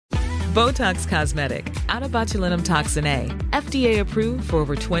Botox Cosmetic, out of botulinum toxin A, FDA approved for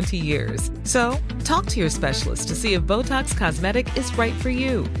over 20 years. So, talk to your specialist to see if Botox Cosmetic is right for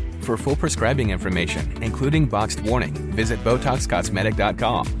you. For full prescribing information, including boxed warning, visit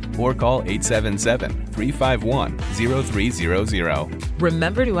BotoxCosmetic.com or call 877-351-0300.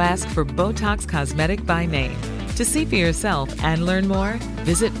 Remember to ask for Botox Cosmetic by name. To see for yourself and learn more,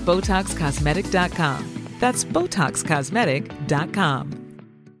 visit BotoxCosmetic.com. That's BotoxCosmetic.com.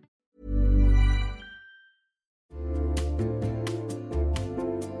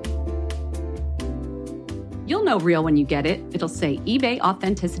 You'll know real when you get it. It'll say eBay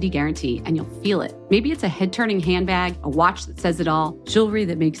Authenticity Guarantee, and you'll feel it. Maybe it's a head-turning handbag, a watch that says it all, jewelry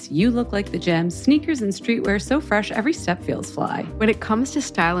that makes you look like the gems, sneakers and streetwear so fresh every step feels fly. When it comes to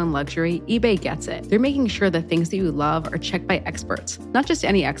style and luxury, eBay gets it. They're making sure the things that you love are checked by experts. Not just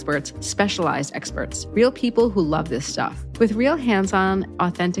any experts, specialized experts. Real people who love this stuff. With real hands-on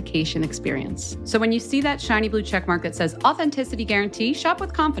authentication experience. So when you see that shiny blue checkmark that says Authenticity Guarantee, shop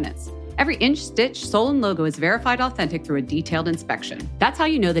with confidence. Every inch, stitch, sole, and logo is verified authentic through a detailed inspection. That's how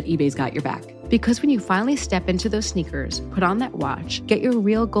you know that eBay's got your back. Because when you finally step into those sneakers, put on that watch, get your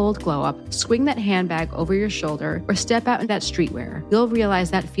real gold glow up, swing that handbag over your shoulder, or step out in that streetwear, you'll realize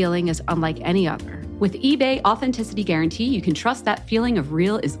that feeling is unlike any other. With eBay Authenticity Guarantee, you can trust that feeling of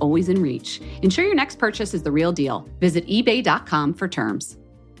real is always in reach. Ensure your next purchase is the real deal. Visit eBay.com for terms.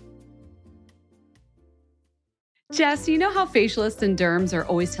 Jess, you know how facialists and derms are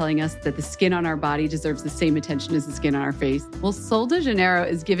always telling us that the skin on our body deserves the same attention as the skin on our face? Well, Sol de Janeiro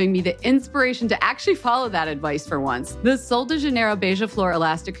is giving me the inspiration to actually follow that advice for once. The Sol de Janeiro Beija Flor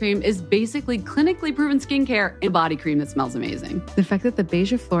Elastic Cream is basically clinically proven skincare and body cream that smells amazing. The fact that the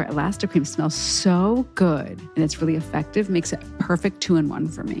Beija Flor Elastic Cream smells so good and it's really effective makes it perfect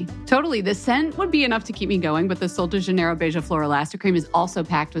 2-in-1 for me. Totally. The scent would be enough to keep me going, but the Sol de Janeiro Beija Flor Elastic Cream is also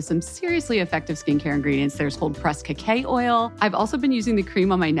packed with some seriously effective skincare ingredients. There's cold-pressed cacao oil. I've also been using the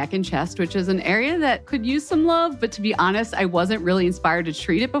cream on my neck and chest, which is an area that could use some love, but to be honest, I wasn't really inspired to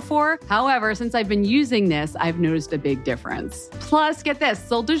treat it before. However, since I've been using this, I've noticed a big difference. Plus, get this,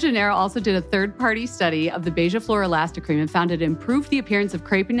 Sol de Janeiro also did a third-party study of the Beija Flor Elastic Cream and found it improved the appearance of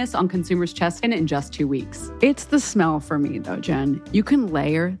crepiness on consumers' chest skin in just 2 weeks. It's the smell for me though, Jen. You can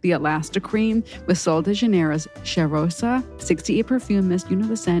layer the Elastic Cream with Sol de Janeiro's Cheirosa 68 perfume mist. You know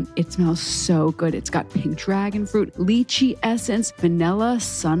the scent. It smells so good. It's got pink dragon fruit, lychee essence, vanilla,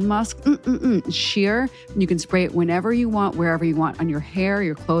 sun musk, sheer. You can spray it whenever you want, wherever you want, on your hair,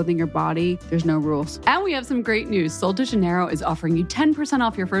 your clothing, your body. There's no rules. And we have some great news. Sol de Janeiro is offering you 10%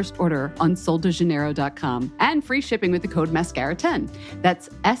 off your first order on soldejaneiro.com and free shipping with the code MASCARA10. That's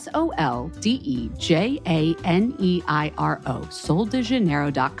SOLDEJANEIRO,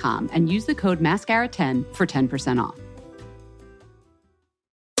 soldejaneiro.com, and use the code MASCARA10 for 10% off.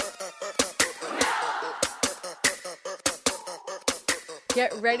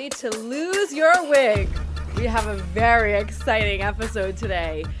 Get ready to lose your wig. We have a very exciting episode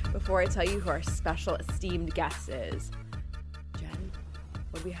today. Before I tell you who our special esteemed guest is, Jen,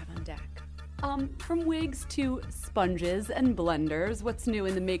 what do we have on deck? From wigs to sponges and blenders, what's new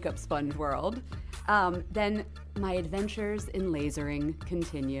in the makeup sponge world? Then my adventures in lasering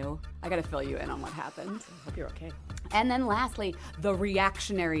continue. I gotta fill you in on what happened. I hope you're okay. And then lastly, the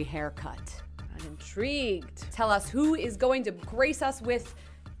reactionary haircut. I'm intrigued. Tell us who is going to grace us with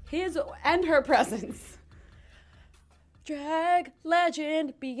his and her presence. Drag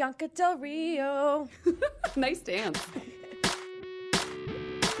legend Bianca Del Rio. Nice dance.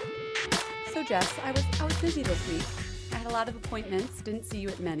 So Jess, I was busy this week. I had a lot of appointments, didn't see you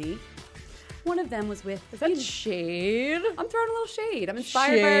at many. One of them was with... Is that shade? I'm throwing a little shade. I'm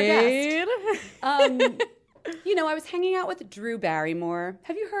inspired by our guest. I was hanging out with Drew Barrymore.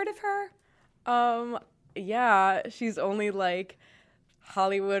 Have you heard of her? Yeah, she's only like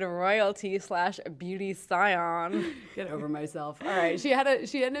Hollywood royalty / beauty scion. Get over myself. All right. She had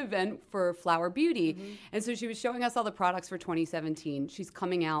an event for Flower Beauty. Mm-hmm. And so she was showing us all the products for 2017. She's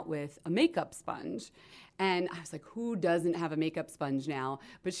coming out with a makeup sponge. And I was like, who doesn't have a makeup sponge now?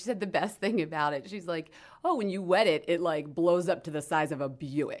 But she said the best thing about it. She's like, oh, when you wet it, it like blows up to the size of a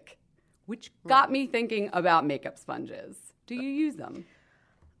Buick, which got me thinking about makeup sponges. Do you use them?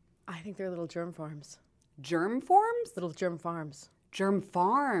 I think they're little germ farms. Germ forms? Little germ farms. Germ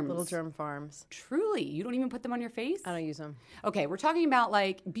farms. Little germ farms. Truly? You don't even put them on your face? I don't use them. Okay, we're talking about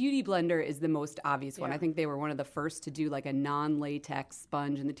like Beauty Blender is the most obvious one. I think they were one of the first to do like a non-latex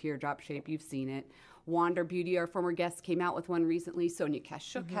sponge in the teardrop shape. You've seen it. Wander Beauty, our former guest, came out with one recently. Sonia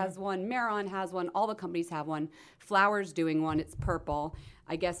Kashuk has one. Mehron has one. All the companies have one. Flower's doing one. It's purple.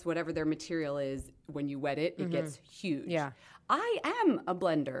 I guess whatever their material is, when you wet it, it gets huge. Yeah. I am a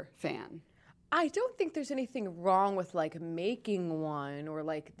blender fan. I don't think there's anything wrong with like making one or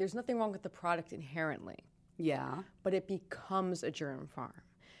like there's nothing wrong with the product inherently. Yeah. But it becomes a germ farm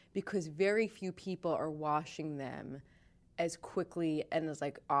because very few people are washing them as quickly and as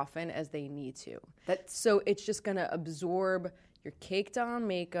like often as they need to. So it's just gonna absorb your caked on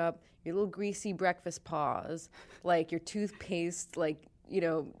makeup, your little greasy breakfast paws, like your toothpaste, like, you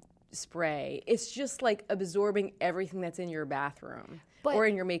know, spray. It's just like absorbing everything that's in your bathroom or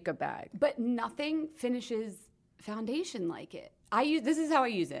in your makeup bag. But nothing finishes foundation like it. This is how I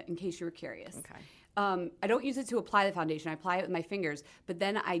use it, in case you were curious. Okay. I don't use it to apply the foundation. I apply it with my fingers, but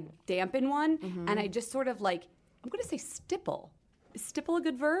then I dampen one, and I just sort of like, I'm going to say stipple. Is stipple a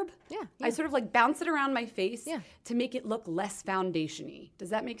good verb? Yeah. I sort of like bounce it around my face Yeah. to make it look less foundation-y. Does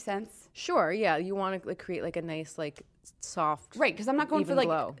that make sense? Sure, yeah. You want to like, create like a nice, like soft, Right, because I'm not going for like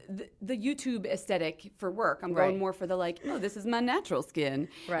glow. the YouTube aesthetic for work. I'm going more for the like, oh, this is my natural skin.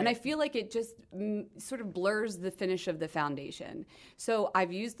 Right. And I feel like it just sort of blurs the finish of the foundation. So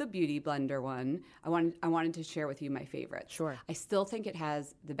I've used the Beauty Blender one. I wanted to share with you my favorite. Sure. I still think it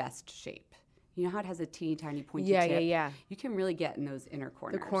has the best shape. You know how it has a teeny tiny pointy Yeah, tip? yeah. You can really get in those inner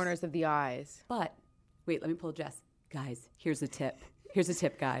corners. The corners of the eyes. But, wait, let me pull Jess. Guys, here's a tip. Here's a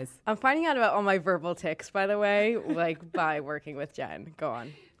tip, guys. I'm finding out about all my verbal tics, by the way, like by working with Jen. Go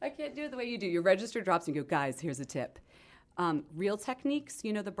on. I can't do it the way you do. Your register drops and you go, guys, here's a tip. Real Techniques,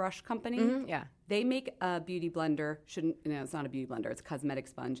 you know the brush company? Yeah. They make a beauty blender. It's not a beauty blender. It's a cosmetic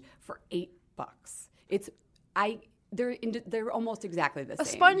sponge for $8. They're almost exactly the same. A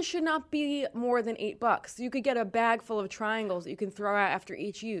sponge should not be more than $8. You could get a bag full of triangles that you can throw out after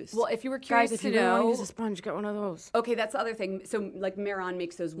each use. Well, if you were curious Guys, if to you really know, want to use a sponge, get one of those. Okay, that's the other thing. So, like Meron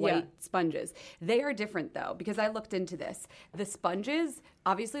makes those white sponges. They are different, though, because I looked into this. The sponges,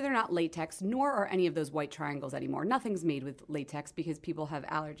 obviously, they're not latex, nor are any of those white triangles anymore. Nothing's made with latex because people have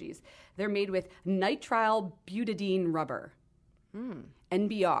allergies. They're made with nitrile butadiene rubber.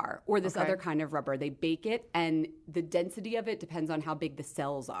 NBR, or this other kind of rubber. They bake it, and the density of it depends on how big the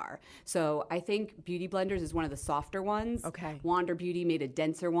cells are. So I think Beauty Blenders is one of the softer ones. Okay. Wander Beauty made a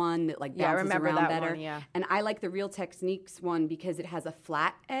denser one that like Yeah, I bounces remember around that better. one, yeah. And I like the Real Techniques one because it has a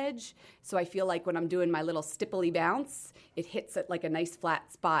flat edge. So I feel like when I'm doing my little stipply bounce, it hits at like a nice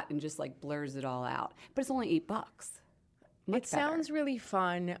flat spot and just like blurs it all out. But it's only $8. It sounds really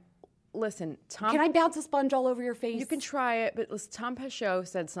fun. Listen, Tom. Can I bounce a sponge all over your face? You can try it, but listen, Tom Peugeot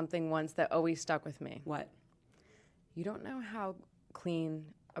said something once that always stuck with me. What? You don't know how clean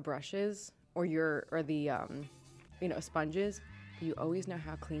a brush is, or the sponge is. But you always know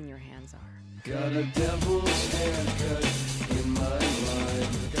how clean your hands are. Got a devil's haircut in my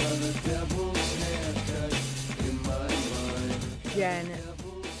mind. Got a devil's haircut in my mind. Jen,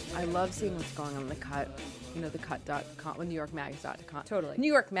 I love seeing what's going on in The Cut. You know, thecut.com, NewYorkMag.com. Totally.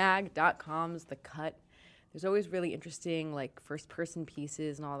 NewYorkMag.com's The Cut. There's always really interesting, like, first-person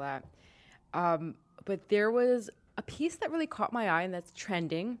pieces and all that. But there was a piece that really caught my eye, and that's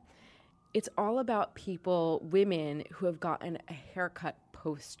trending. It's all about women who have gotten a haircut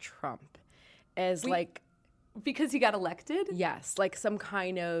post-Trump. Because he got elected? Yes, like some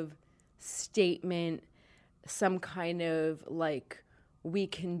kind of statement, some kind of, like, we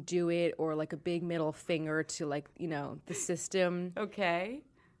can do it, or like a big middle finger to like, the system. Okay.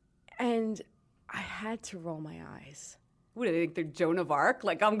 And I had to roll my eyes. What, do they think they're Joan of Arc?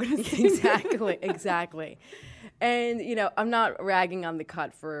 Like, I'm going to say Exactly. And, I'm not ragging on The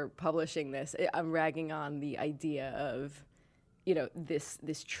Cut for publishing this. I'm ragging on the idea of,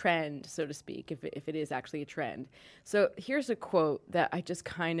 this trend, so to speak, if it is actually a trend. So here's a quote that I just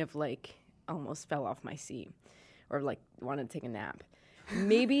kind of like almost fell off my seat or like wanted to take a nap.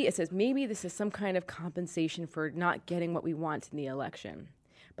 Maybe this is some kind of compensation for not getting what we want in the election.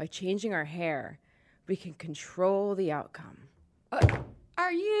 By changing our hair, we can control the outcome.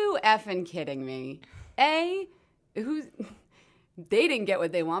 Are you effing kidding me? They didn't get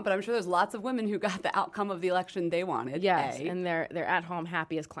what they want, but I'm sure there's lots of women who got the outcome of the election they wanted. Yes, and they're at home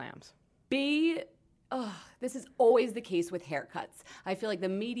happy as clams. This is always the case with haircuts. I feel like the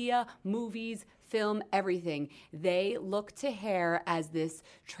media, movies, film, everything, they look to hair as this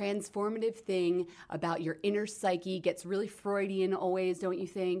transformative thing about your inner psyche. Gets really Freudian always, don't you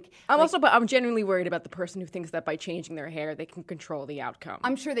think? But I'm genuinely worried about the person who thinks that by changing their hair, they can control the outcome.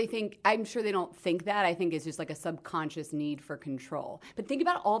 I'm sure they don't think that. I think it's just like a subconscious need for control. But think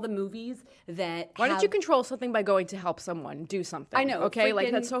about all the movies that Why don't you control something by going to help someone do something? I know. Okay,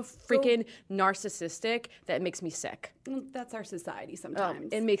 like that's so freaking narcissistic that it makes me sick. That's our society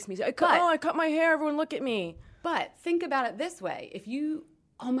sometimes. It makes me sick. I cut my hair, everyone look at me. But think about it this way. If you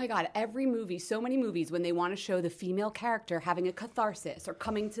Oh my God, every movie, so many movies, when they want to show the female character having a catharsis or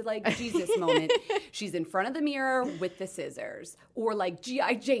coming to like Jesus moment, she's in front of the mirror with the scissors. Or like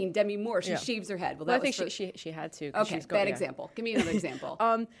G.I. Jane, Demi Moore, she shaves her head. Well, Well, that I think was she had to. okay, bad example. Give me another example.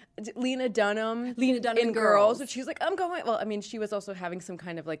 Lena Dunham. in Girls. Girls. She's like, I'm going. Well, I mean, she was also having some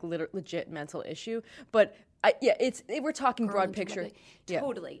kind of like legit mental issue. But we're talking broad picture. Yeah.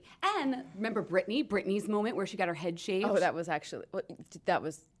 Totally. And remember Britney's moment where she got her head shaved? Oh, that was actually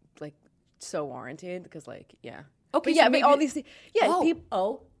like so warranted because like Okay, but so yeah, but maybe- all these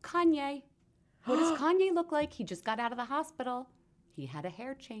Kanye. What does Kanye look like? He just got out of the hospital. He had a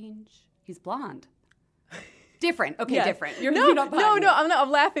hair change. He's blonde. Different. Okay, Yeah. different. No, you're not buying it. I'm not.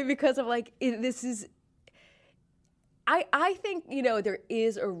 I'm laughing because of like this is. I think there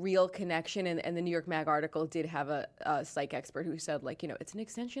is a real connection, and the New York Mag article did have a psych expert who said like it's an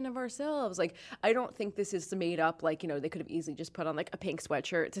extension of ourselves. Like I don't think this is made up. Like they could have easily just put on like a pink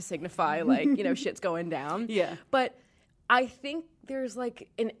sweatshirt to signify like shit's going down. Yeah. But I think there's like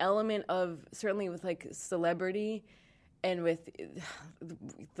an element of certainly with like celebrity, and with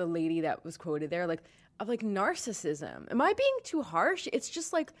the lady that was quoted there, like of like narcissism. Am I being too harsh? It's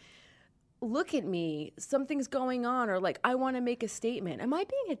just like, look at me, something's going on, or like I want to make a statement. Am I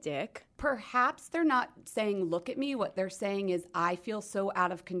being a dick? Perhaps they're not saying, look at me. What they're saying is, I feel so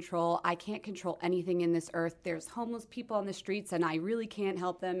out of control. I can't control anything in this earth. There's homeless people on the streets and I really can't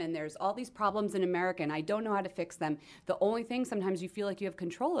help them. And there's all these problems in America and I don't know how to fix them. The only thing sometimes you feel like you have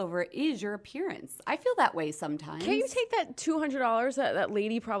control over is your appearance. I feel that way sometimes. Can't you take that $200 that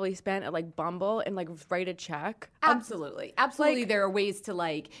lady probably spent at like Bumble and like write a check? Absolutely. Absolutely. There are ways to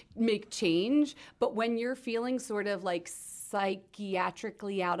like make change. But when you're feeling sort of like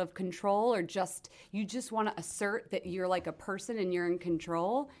psychiatrically out of control, or you just want to assert that you're like a person and you're in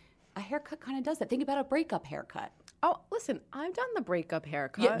control, a haircut kind of does that. Think about a breakup haircut. Oh, listen, I've done the breakup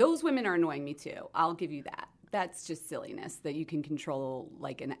haircut. Yeah, those women are annoying me too. I'll give you that. That's just silliness that you can control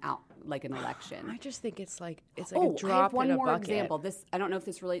like an election. I just think it's like a I have drop one in a more bucket. example. I don't know if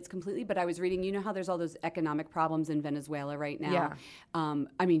this relates completely, but I was reading, you know how there's all those economic problems in Venezuela right now? Yeah.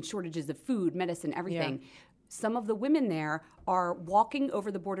 I mean, shortages of food, medicine, everything. Yeah. Some of the women there are walking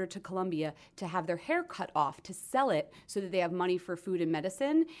over the border to Colombia to have their hair cut off, to sell it so that they have money for food and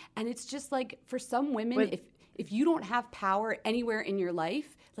medicine. And it's just like, for some women, if you don't have power anywhere in your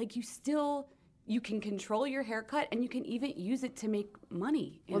life, like you can control your haircut and you can even use it to make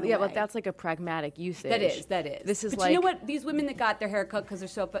money. Well, yeah, but that's like a pragmatic usage. That is. This is but like, you know what? These women that got their hair cut because they're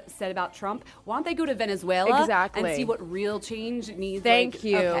so upset about Trump, why don't they go to Venezuela Exactly. and see what real change needs? Thank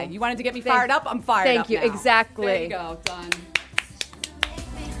you. Okay, you wanted to get me fired up? I'm fired up Thank you. now. Exactly. There you go. Done.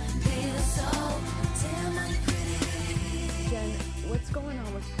 Jen, what's going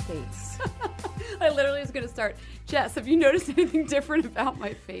on with your face? I literally was going to start. Jess, have you noticed anything different about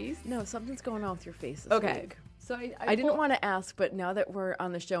my face? No, something's going on with your face this Okay. week. So I didn't want to ask, but now that we're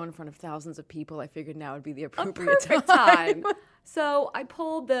on the show in front of thousands of people, I figured now would be the appropriate perfect time. So I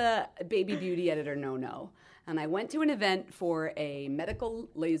pulled the baby beauty editor no, and I went to an event for a medical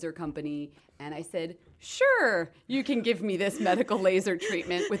laser company, and I said, sure, you can give me this medical laser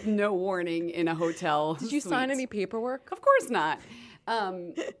treatment with no warning in a hotel. Did you sign any paperwork? Of course not.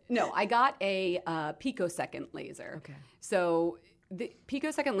 No, I got a picosecond laser. Okay. So the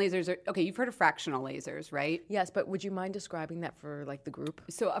picosecond lasers are, okay, you've heard of fractional lasers, right? Yes, but would you mind describing that for like the group?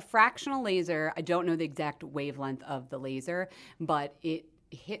 So a fractional laser, I don't know the exact wavelength of the laser, but it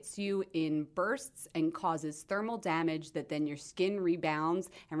hits you in bursts and causes thermal damage that then your skin rebounds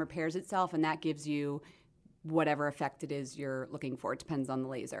and repairs itself, and that gives you whatever effect it is you're looking for. It depends on the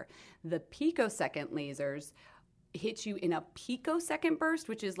laser. The picosecond lasers hit you in a picosecond burst,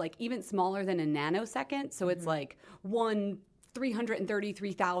 which is like even smaller than a nanosecond. So it's like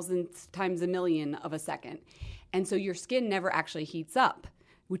 1/333,000th times a million of a second. And so your skin never actually heats up,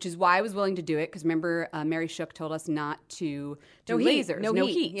 which is why I was willing to do it. Because remember, Mary Shook told us not to do lasers. No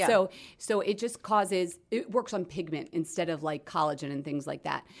heat. Yeah. So it just it works on pigment instead of like collagen and things like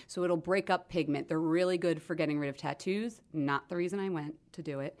that. So it'll break up pigment. They're really good for getting rid of tattoos. Not the reason I went to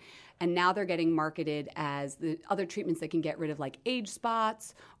do it. And now they're getting marketed as the other treatments that can get rid of like age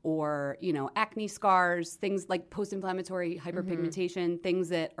spots or, acne scars, things like post-inflammatory hyperpigmentation, things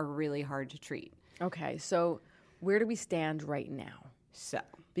that are really hard to treat. Okay, so where do we stand right now? So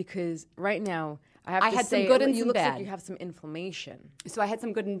Because right now, I have I to had some say, good and you some look bad. like you have some inflammation. I had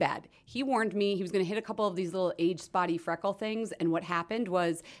some good and bad. He warned me he was going to hit a couple of these little age spotty freckle things. And what happened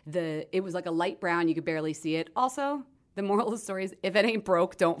was it was like a light brown. You could barely see it. Also, the moral of the story is if it ain't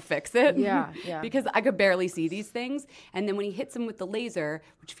broke, don't fix it. Yeah. Because I could barely see these things. And then when he hits them with the laser,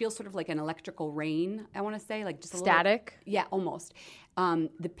 which feels sort of like an electrical rain, I want to say, like just a Static? Little, yeah, almost.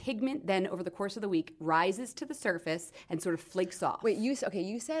 The pigment then, over the course of the week, rises to the surface and sort of flakes off. Wait, you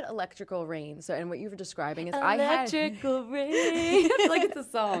said electrical rain. So, and what you were describing is Electrical rain. Like it's a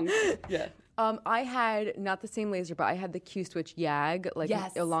song. Yeah. I had not the same laser, but I had the Q-Switch YAG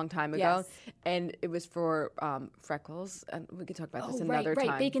a long time ago, and it was for freckles. And we could talk about this another time.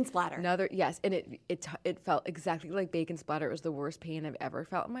 Right, bacon splatter. And it felt exactly like bacon splatter. It was the worst pain I've ever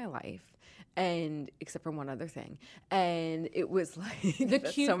felt in my life, and except for one other thing, and it was like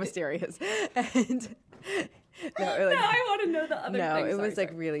that's so mysterious. And I want to know the other thing. No, it was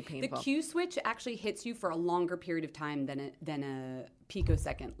like really painful. The Q-switch actually hits you for a longer period of time than a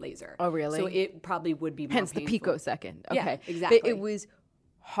picosecond laser. Oh, really? So it probably would be more Hence painful. the picosecond. Okay, Yeah, exactly. But it was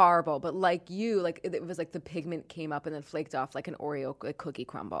horrible. But like you, like it was like the pigment came up and then flaked off like an Oreo cookie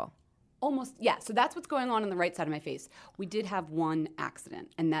crumble. Almost, yeah. So that's what's going on the right side of my face. We did have one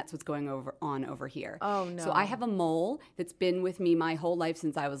accident, and that's what's going on over here. Oh, no. So I have a mole that's been with me my whole life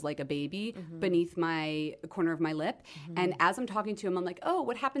since I was like a baby beneath my corner of my lip. And as I'm talking to him, I'm like, oh,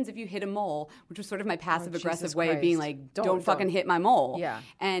 what happens if you hit a mole? Which was sort of my passive-aggressive Jesus way of being Christ. like, don't fucking hit my mole. Yeah.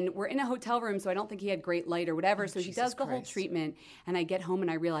 And we're in a hotel room, so I don't think he had great light or whatever. So he Jesus does the whole Christ. treatment, and I get home and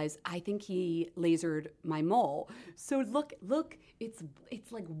I realize I think he lasered my mole. So look, it's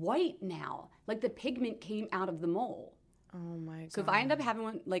like white now. Like the pigment came out of the mole. Oh my god. So if I end up having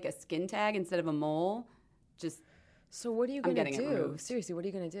one like a skin tag instead of a mole, So what are you I'm going to getting it do? removed. Seriously, what are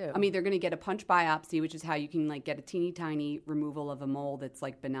you going to do? I'm either going to get a punch biopsy, which is how you can like get a teeny tiny removal of a mole that's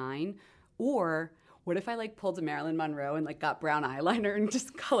like benign, or what if I like pulled a Marilyn Monroe and like got brown eyeliner and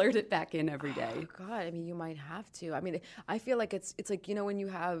just colored it back in every day? Oh God, I mean, you might have to. I mean, I feel like it's like, you know, when you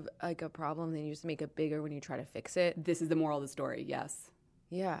have like a problem, then you just make it bigger when you try to fix it. This is the moral of the story. Yes.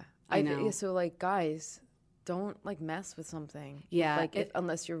 Yeah. I know. So like, guys, don't like mess with something. Yeah, Like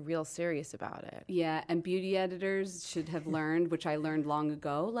unless you're real serious about it. Yeah, and beauty editors should have learned, which I learned long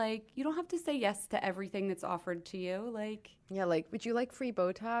ago, like, you don't have to say yes to everything that's offered to you. Like, Yeah, like, would you like free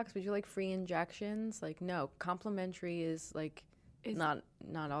Botox? Would you like free injections? Like, no, complimentary is like not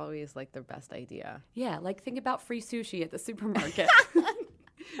always like the best idea. yeah, like think about free sushi at the supermarket.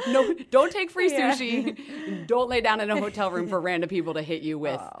 No, don't take free sushi. Don't lay down in a hotel room for random people to hit you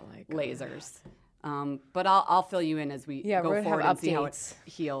with lasers. But I'll fill you in as we Yeah, go we're gonna forward have and see how it updates.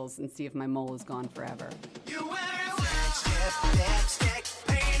 heals and see if my mole is gone forever.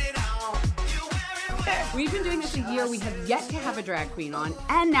 We've been doing this a year. We have yet to have a drag queen on,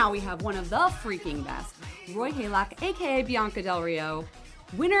 and now we have one of the freaking best, Roy Haylock, aka Bianca Del Rio,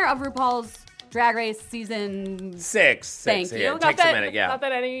 winner of RuPaul's Drag Race season 6. Thank you. Yeah, it takes a minute, yeah. Not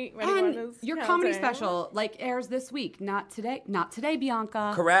that anyone And is your counting. comedy special airs this week. Not today,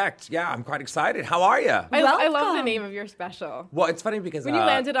 Bianca. Correct. Yeah, I'm quite excited. How are you? I love the Welcome. name of your special. Well, it's funny because When you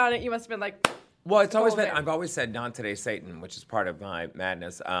landed on it, you must have been like, well, it's always Hold been. it. I've always said "Not today, Satan," which is part of my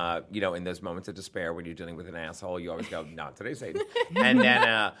madness. You know, in those moments of despair when you're dealing with an asshole, you always go "Not today, Satan." And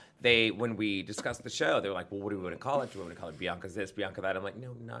then when we discussed the show, they were like, "Well, what do we want to call it? Do we want to call it Bianca's this, Bianca that?" I'm like,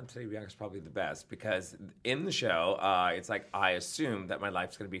 "No, Not today, Bianca's probably the best because in the show, it's like I assume that my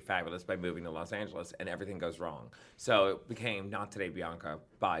life's going to be fabulous by moving to Los Angeles, and everything goes wrong. So it became Not Today, Bianca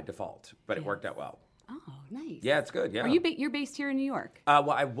by default, but it worked out well. Oh, nice. Yeah, it's good. Yeah. Are you you're based here in New York?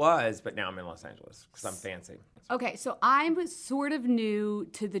 Well, I was, but now I'm in Los Angeles because I'm fancy. Okay, so I'm sort of new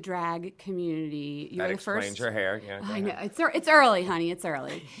to the drag community. You're That the explains first. your hair. Yeah, go I ahead. know it's early, honey. It's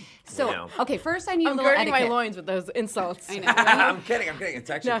early. So know. okay, first I need a I'm little girding my etiquette. loins with those insults. I know. I'm kidding. It's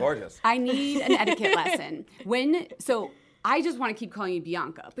actually gorgeous. I need an etiquette lesson. I just want to keep calling you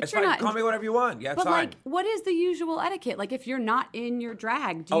Bianca, but It's you're fine. not. Call me whatever you want. Yeah, it's But fine. like, what is the usual etiquette? Like, if you're not in your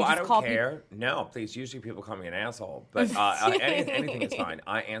drag, do you Oh, just I don't call care. No, please. Usually people call me an asshole, but anything is fine.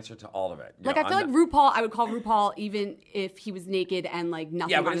 I answer to all of it. You Like, know, I feel I'm like RuPaul, I would call RuPaul even if he was naked and like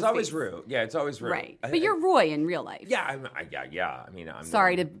nothing. Yeah, on but it's his always face. Rue. Yeah, it's always Rue. Right, but you're Roy in real life. Yeah, yeah. I mean, I'm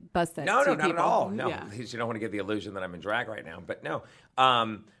Sorry to bust that. No, to not at people. all. No, Yeah. please, you don't want to give the illusion that I'm in drag right now. But no,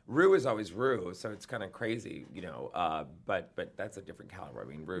 Rue is always Rue, so it's kind of crazy, you know. But that's a different caliber. I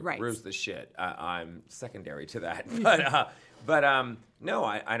mean, Right. Rue's the shit. I'm secondary to that. But no,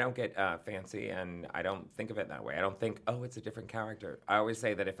 I don't get fancy, and I don't think of it that way. I don't think, oh, it's a different character. I always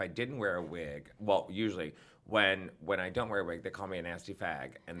say that if I didn't wear a wig, well, usually when I don't wear a wig, they call me a nasty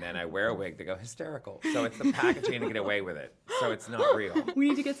fag, and then I wear a wig, they go hysterical. So it's the packaging to get away with it. So it's not real. We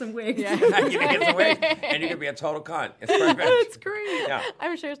need to get some wigs. You can get some wig, and you can be a total cunt. It's perfect. That's great. Yeah.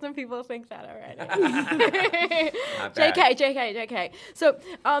 I'm sure some people think that already. Not bad. JK. So,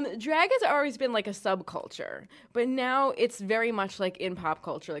 drag has always been like a subculture, but now it's very much like in pop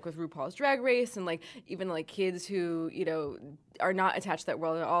culture, like with RuPaul's Drag Race, and like even like kids who, you know, are not attached to that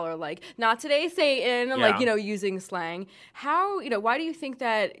world at all are like, not today, Satan, and Yeah. like, you know, using slang. How, you know, why do you think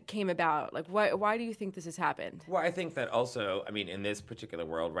that came about? Like, why do you think this has happened? Well, I think that also, I mean, in this particular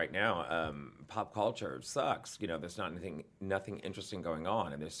world right now, pop culture sucks. You know, there's nothing interesting going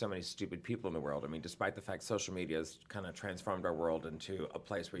on, and there's so many stupid people in the world. I mean, despite the fact social media has kind of transformed our world into a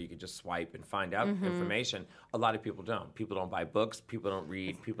place where you can just swipe and find out information, a lot of people don't. People don't buy books. People don't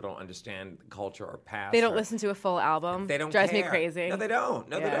read. People don't understand culture or past. They don't or- listen to a full album. They don't Drives me care. crazy. No, they don't.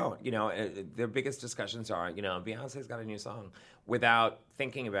 No, they Yeah. don't. You know, their biggest discussions are, you know, Beyonce's got a new song without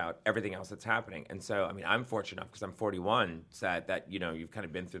thinking about everything else that's happening. And so, I mean, I'm fortunate enough because I'm 41, sad that, you know, you've kind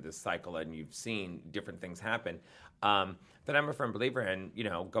of been through this cycle and you've seen different things happen. That I'm a firm believer in, you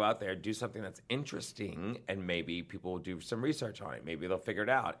know, go out there, do something that's interesting, and maybe people will do some research on it. Maybe they'll figure it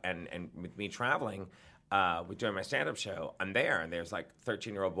out. And with me traveling, with doing my stand-up show, I'm there, and there's like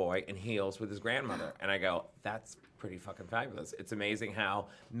 13-year-old boy in heels with his grandmother. And I go, that's pretty fucking fabulous. It's amazing how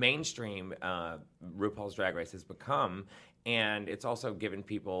mainstream RuPaul's Drag Race has become, and it's also given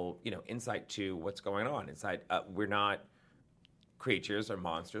people, you know, insight to what's going on inside. We're not creatures or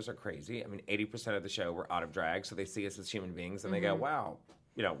monsters or crazy. I mean, 80% of the show we're out of drag, so they see us as human beings, and they go, wow,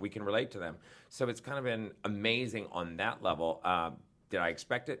 you know, we can relate to them. So it's kind of been amazing on that level. Did I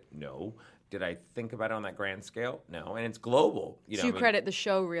expect it? No. Did I think about it on that grand scale? No. And it's global. You know, So you I mean, credit the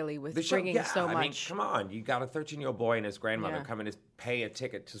show really with the show, bringing so much. I mean, come on. You got a 13-year-old boy and his grandmother Yeah. come and just pay a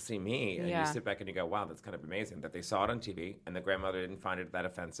ticket to see me. And Yeah. you sit back and you go, wow, that's kind of amazing that they saw it on TV and the grandmother didn't find it that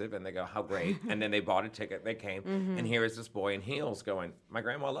offensive. And they go, how great. And then they bought a ticket. They came. And here is this boy in heels going, my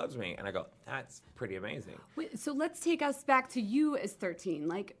grandma loves me. And I go, that's pretty amazing. Wait, so let's take us back to you as 13.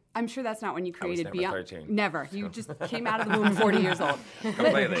 Like, I'm sure that's not when you I was created never Beyonce. 13. Never. You just came out of the womb 40 years old. But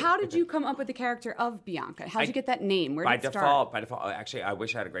Completely. how did you come up with the character of Bianca? How did you get that name? Where By did it start? default, actually, I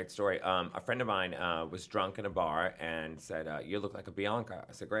wish I had a great story. A friend of mine was drunk in a bar and said, you look like a Bianca.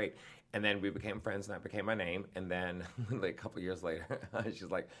 I said, great. And then we became friends, and that became my name. And then like a couple years later, she's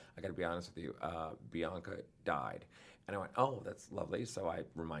like, I got to be honest with you, Bianca died. And I went, oh, that's lovely. So I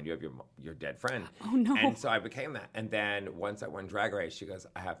remind you of your dead friend. Oh, no. And so I became that. And then once I won Drag Race, she goes,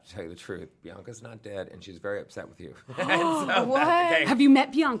 I have to tell you the truth. Bianca's not dead, and she's very upset with you. And so What? that became- Have you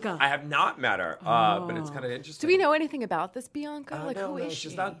met Bianca? I have not met her, but it's kind of interesting. Do we know anything about this Bianca? No, who is she?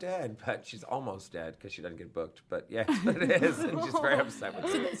 she's not dead, but she's almost dead because she doesn't get booked. But yeah, it is, and she's very upset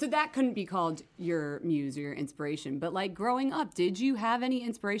with me. So that couldn't be called your muse or your inspiration. But like growing up, did you have any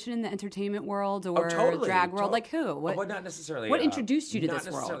inspiration in the entertainment world or drag world? Like who? Well, not necessarily. What introduced you to not this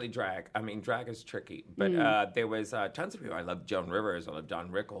world? Not necessarily drag. I mean, drag is tricky, but there was tons of people. I love Joan Rivers. I love Don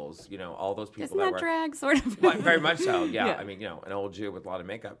Rickles. You know, all those people. Isn't that were drag, sort of? Well, very much so. Yeah. Yeah. I mean, you know, an old Jew with a lot of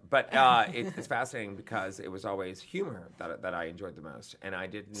makeup. But it's fascinating because it was always humor that I enjoyed the most, and I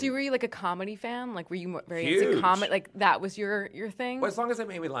didn't. So were you like a comedy fan? Like were you very Huge. into comedy? Like that was your thing? Well, as long as it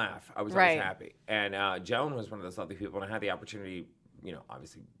made me laugh, I was Right. always happy. And Joan was one of those lovely people, and I had the opportunity, you know,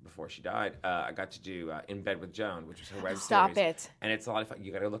 obviously before she died, I got to do In Bed with Joan, which was her web Stop series. it. And it's a lot of fun.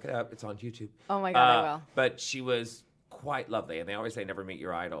 You got to look it up. It's on YouTube. Oh my God, I will. But she was quite lovely, and they always say never meet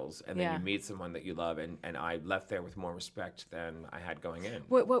your idols, and then Yeah. you meet someone that you love, and I left there with more respect than I had going in.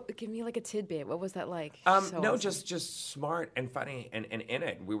 What? Give me like a tidbit. What was that like? So No, awesome. just smart and funny, and in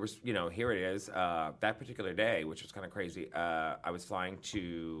it, we were, you know, here it is. That particular day, which was kind of crazy, I was flying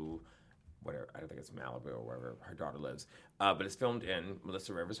to whatever, I don't think it's Malibu or wherever her daughter lives, but it's filmed in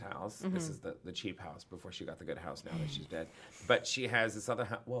Melissa Rivers' house. This is the cheap house before she got the good house now that she's dead. But she has this other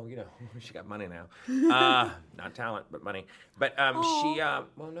house. Well, you know, she got money now. Not talent, but money. But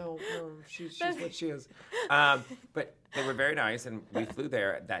she's what she is. But they were very nice, and we flew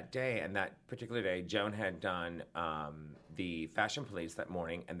there that day. And that particular day, Joan had done the Fashion Police that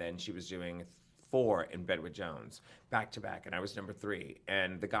morning, and then she was doing 4 In Bed with Jones, back to back, and I was number 3.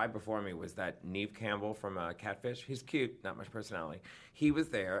 And the guy before me was that Neve Campbell from Catfish. He's cute, not much personality. He was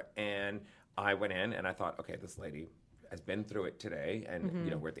there, and I went in, and I thought, okay, this lady has been through it today, and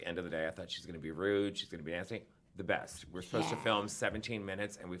you know, we're at the end of the day. I thought she's going to be rude, she's going to be nasty. The best. We're supposed to film 17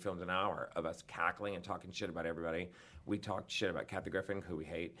 minutes, and we filmed an hour of us cackling and talking shit about everybody. We talked shit about Kathy Griffin, who we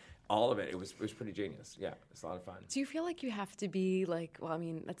hate. All of it. It was pretty genius. Yeah, it's a lot of fun. Do you feel like you have to be like? Well, I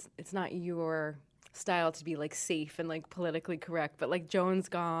mean, it's not your style to be like safe and like politically correct, but like Joan's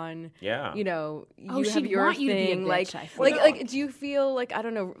gone. Yeah. You know, you Oh, have she'd your want thing. you to be a bitch, like, I feel. like, do you feel like I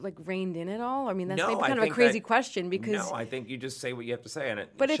don't know, like reined in at all? I mean, that's No, maybe I kind of a think crazy that- question because. No, I think you just say what you have to say, and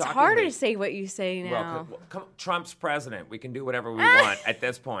it. But it's harder shockingly- to say what you say now. Well, Trump's president. We can do whatever we want at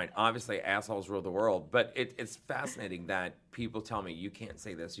this point. Obviously, assholes rule the world. But it's fascinating that people tell me, you can't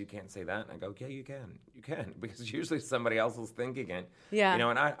say this, you can't say that. And I go, yeah, you can. Because usually somebody else is thinking it. Yeah. You know,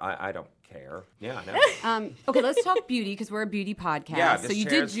 and I don't care. Yeah, I know. Okay, let's talk beauty because we're a beauty podcast. Yeah, so this you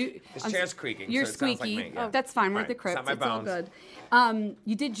chair's, did. this chair's creaking. You're so it sounds squeaky. like me. Yeah. That's fine. We're All at the right, crypt. it's not my bones. All good.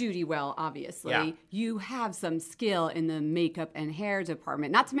 You did Judy well, obviously. Yeah. You have some skill in the makeup and hair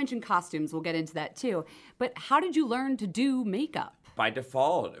department. Not to mention costumes. We'll get into that too. But how did you learn to do makeup? By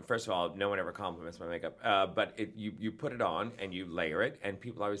default, first of all, no one ever compliments my makeup. But you put it on and you layer it, and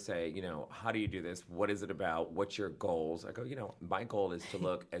people always say, you know, how do you do this? What is it about? What's your goals? I go, you know, my goal is to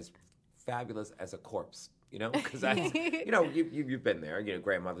look as fabulous as a corpse. You know, because that's, you know, you've been there. You know,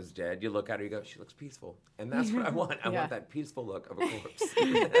 grandmother's dead. You look at her, you go, she looks peaceful, and that's what I want. I want that peaceful look of a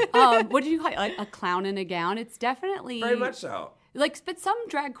corpse. What did you call it? Like a clown in a gown? It's definitely Very much so. Like, but some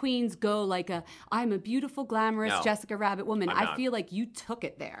drag queens go like I'm a beautiful, glamorous No. Jessica Rabbit woman. I'm I not. feel like you took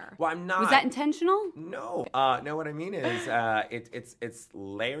it there. Well, I'm not. Was that intentional? No, no. What I mean is, it's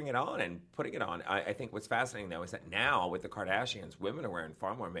layering it on and putting it on. I think what's fascinating though is that now with the Kardashians, women are wearing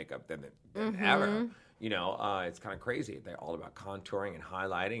far more makeup than ever. You know, it's kind of crazy. They're all about contouring and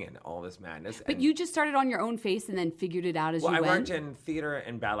highlighting and all this madness. But and, you just started on your own face and then figured it out as well, you I went? worked in theater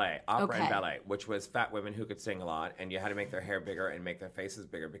and ballet, opera and Okay. ballet, which was fat women who could sing a lot, and you had to make their hair bigger and make their faces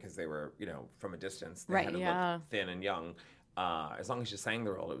bigger because they were, you know, from a distance. They Right, had to yeah. look thin and young. As long as you sang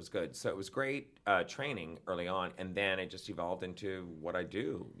the role, it was good. So it was great training early on, and then it just evolved into what I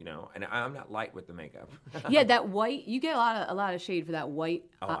do, you know. And I'm not light with the makeup. Yeah, that white. You get a lot of shade for that white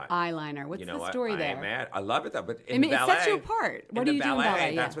eyeliner. What's You know the what? story I there? am mad. I love it though, but in I mean, it ballet, sets you apart. What in do the you do in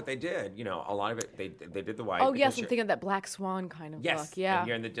ballet? That's Yeah. what they did. You know, a lot of it they did the white. Oh yes, because I'm you're- thinking of that Black Swan kind of Yes, look. Yeah. and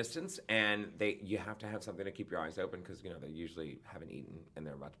you're in the distance, and you have to have something to keep your eyes open because you know they usually haven't eaten and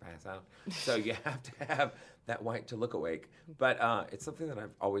they're about to pass out. So you have to have that white to look awake. But it's something that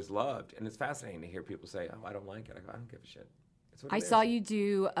I've always loved, and it's fascinating to hear people say, "Oh, I don't like it." I go, "I don't give a shit." It's what it I is. saw you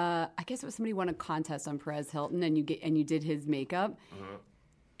do. I guess it was somebody won a contest on Perez Hilton, and you did his makeup. Mm-hmm.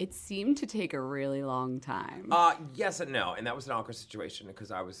 It seemed to take a really long time. Yes and no, and that was an awkward situation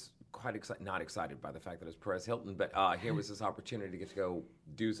because I was quite not excited by the fact that it was Perez Hilton, but here was this opportunity to get to go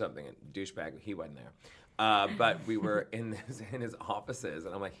do something. And douchebag, he wasn't there. But we were in his offices,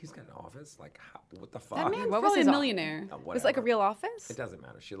 and I'm like, he's got an office? Like, what the fuck? that man's What was probably a his millionaire. Was it like a real office? It doesn't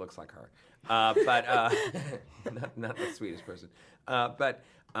matter. She looks like her. But not the sweetest person. But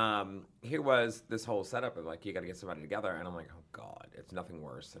here was this whole setup of like, you got to get somebody together. And I'm like, oh, God, it's nothing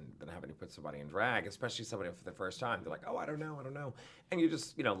worse than having to put somebody in drag, especially somebody for the first time. They're like, oh, I don't know. And you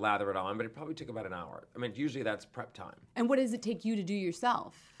just, you know, lather it on. But it probably took about an hour. I mean, usually that's prep time. And what does it take you to do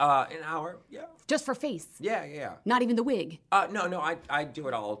yourself? An hour, yeah. Just for face? Yeah. Not even the wig? No, I do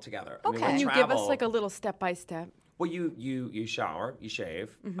it all together. Okay. I mean, Can you with give us travel- like a little step by step? Well, you shower, you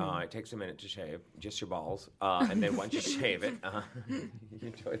shave. It takes a minute to shave, just your balls, and then once you shave it, you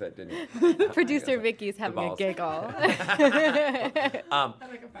enjoyed that, didn't you? Producer Vicky's having a balls. giggle.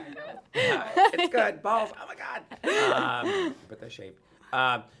 It's good, balls. Oh my God! But they're shaved.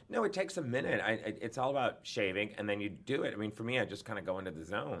 No, it takes a minute. It's all about shaving, and then you do it. I mean, for me, I just kind of go into the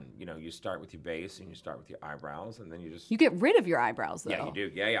zone. You know, you start with your base, and you start with your eyebrows, and then you just You get rid of your eyebrows, though. yeah, you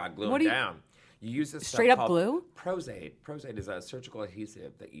do. Yeah, I glue What them do you- down. You use this Straight stuff up called glue? Prozade. Prozade is a surgical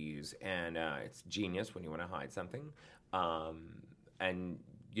adhesive that you use, and it's genius when you want to hide something. And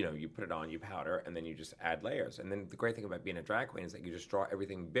you know, you put it on, you powder, and then you just add layers. And then the great thing about being a drag queen is that you just draw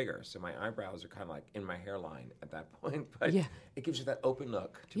everything bigger. So my eyebrows are kind of like in my hairline at that point, but Yeah. it gives you that open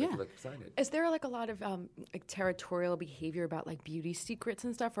look to make Yeah. you look excited. Is there like a lot of like territorial behavior about like beauty secrets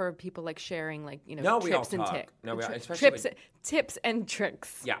and stuff, or are people like sharing like No, we all trips and talk. tips? No, we all- especially Tips and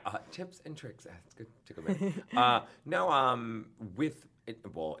tricks. Yeah, tips and tricks. That's good. Took a minute. With it,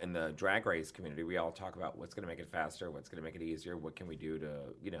 well, in the drag race community, we all talk about what's going to make it faster, what's going to make it easier, what can we do to,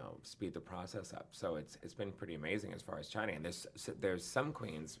 you know, speed the process up. So it's been pretty amazing as far as China. And there's some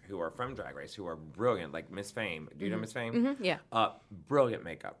queens who are from Drag Race who are brilliant, like Miss Fame. Do you know Miss Fame? Yeah. Brilliant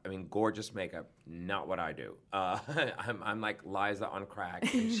makeup. I mean, gorgeous makeup. Not what I do. I'm like Liza on crack,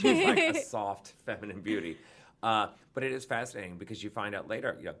 and she's like a soft, feminine beauty. But it is fascinating because you find out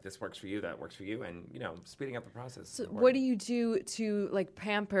later, you know, this works for you, that works for you, and, you know, speeding up the process. So what do you do to like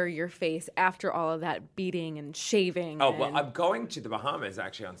pamper your face after all of that beating and shaving? Oh, well, and- I'm going to the Bahamas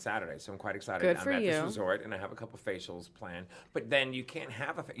actually on Saturday, so I'm quite excited. Good I'm for at this you. resort, and I have a couple facials planned. But then you can't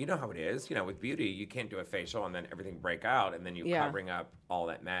have you know how it is, you know, with beauty, you can't do a facial and then everything break out, and then you're Yeah. covering up all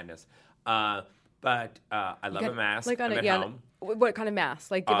that madness. But I love a mask. Like on I'm a, at yeah. home. What kind of mask?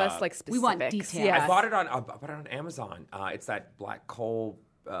 Like give us like specifics. we want details. Yeah. I bought it on Amazon. It's that black coal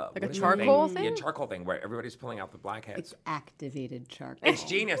Like a what is that charcoal Yeah, thing? charcoal thing where everybody's pulling out the blackheads. It's activated charcoal. It's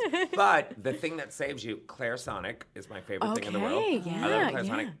genius. But the thing that saves you, Clarisonic is my favorite thing in the world. Okay, I love yeah,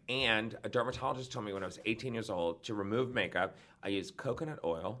 Clarisonic. And a dermatologist told me when I was 18 years old to remove makeup, I use coconut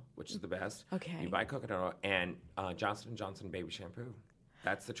oil, which is the best. Okay. You buy coconut oil and Johnson & Johnson baby shampoo.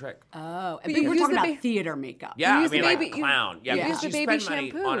 That's the trick. Oh, But but you we're use talking the about theater makeup. Yeah, I use the mean, like baby- a clown. you Yeah, use because the you baby spend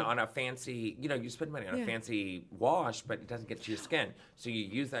money shampoo. on a fancy, you spend money on a fancy wash, but it doesn't get to your skin. So you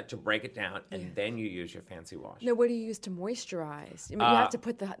use that to break it down, and then you use your fancy wash. No, what do you use to moisturize? I mean, you have to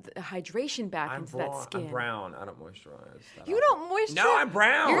put the hydration back into that skin. I'm brown. I don't moisturize. that You often. don't moisturize. No, I'm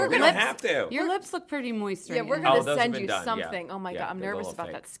brown. You're We gonna- don't have to. Your lips look pretty moist right Yeah, we're now. gonna those have send been you done, yeah. something. Oh my Yeah, god, I'm they're a nervous little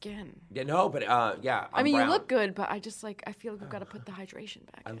about fake. that skin. Yeah, no, but yeah. I mean, brown. you look good, but I just I feel like we've got to put the hydration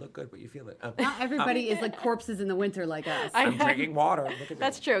back. I look good, but you feel it. Not everybody is like corpses in the winter like us. I'm drinking water. Look at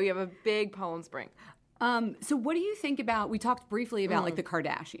That's me. true. You have a big Poland Spring. So what do you think about, we talked briefly about like the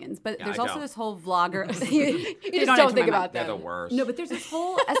Kardashians, but Yeah, there's I also don't. this whole vlogger. You They just don't don't enter think my about mind. They're them. the worst. No, but there's this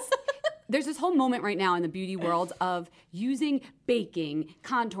whole there's this whole moment right now in the beauty world of using baking,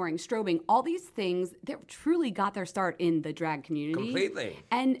 contouring, strobing, all these things that truly got their start in the drag community. Completely.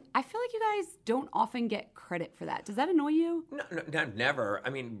 And I feel like you guys don't often get credit for that. Does that annoy you? No, never. I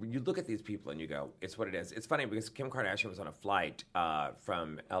mean, you look at these people and you go, it's what it is. It's funny because Kim Kardashian was on a flight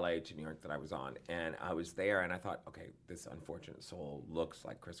from LA to New York that I was on, and I was there and I thought, okay, this unfortunate soul looks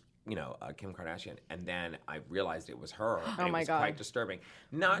like Kim Kardashian, and then I realized it was her. And Oh it my was God. quite disturbing.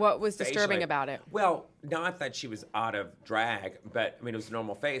 Not What was disturbing facially. about it? Well, not that she was out of drag, but I mean, it was a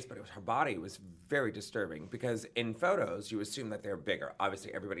normal face, but it was her body was very disturbing because in photos you assume that they're bigger.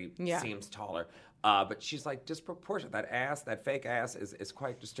 Obviously, everybody seems taller, but she's like disproportionate. That ass, that fake ass, is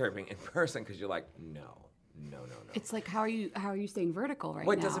quite disturbing in person because you're like, no. It's like, how are you staying vertical right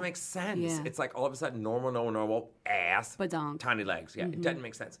Well, now? it doesn't make sense. Yeah. It's like all of a sudden normal ass, Badonk. tiny legs. Yeah, it doesn't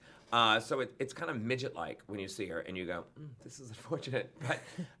make sense. So it's kind of midget-like when you see her and you go, this is unfortunate. But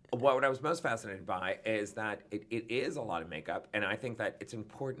what I was most fascinated by is that it is a lot of makeup, and I think that it's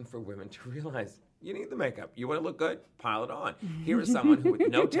important for women to realize you need the makeup. You want to look good? Pile it on. Here is someone who with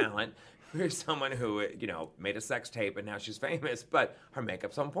no talent. Here's someone who, made a sex tape and now she's famous, but her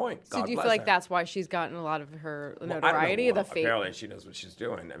makeup's on point. So God do you bless feel like her. that's why she's gotten a lot of her Well, I don't know notoriety? what. The fake. Apparently, she knows what she's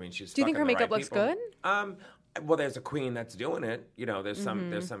doing. I mean, she's. Do you think fucking her the makeup right looks people. good? Well, there's a queen that's doing it. There's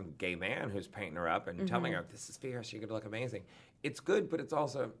some gay man who's painting her up and telling her, "This is fierce. You're gonna look amazing." It's good, but it's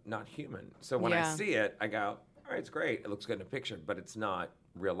also not human. So when I Yeah. see it, I go, "All right, it's great. It looks good in a picture, but it's not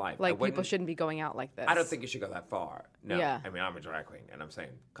real life." Like I people wouldn't- shouldn't be going out like this. I don't think you should go that far. No. Yeah. I mean, I'm a drag queen, and I'm saying,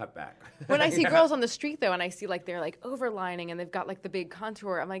 cut back. When I see girls on the street though, and I see they're overlining and they've got the big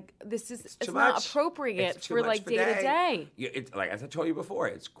contour, I'm like, it's too not much. appropriate It's too for much day to day. It's like as I told you before,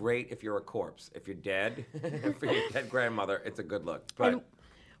 it's great if you're a corpse. If you're dead, for your dead grandmother, it's a good look. But And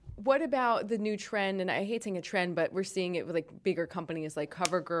what about the new trend? And I hate saying a trend, but we're seeing it with bigger companies like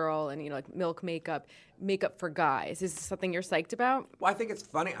CoverGirl and like Milk Makeup for guys. Is this something you're psyched about? well, I think it's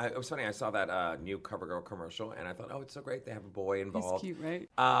funny. It was funny. I saw that new CoverGirl commercial, and I thought, oh, it's so great. They have a boy involved. cute, right?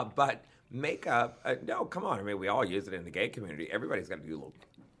 But makeup, no, come on. I mean, we all use it in the gay community. Everybody's got to do a little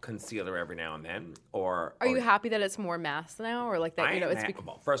concealer every now and then. Are you happy that it's more mass now, or like that? I It's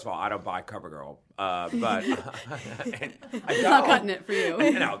well, first of all, I don't buy CoverGirl, but I It's not cutting it for you.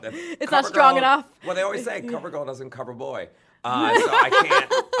 It's not strong enough. Well, they always say CoverGirl doesn't cover boy, so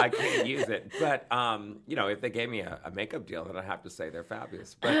I can't use it. But if they gave me a makeup deal, then I'd have to say they're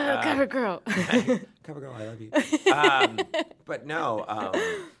fabulous. But CoverGirl. CoverGirl, I love you. But no,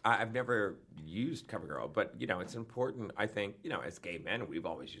 I've never used CoverGirl. But it's important. I think as gay men, we've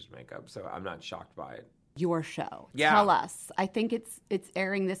always used makeup, so I'm not shocked by it. Your show. Yeah. Tell us. I think it's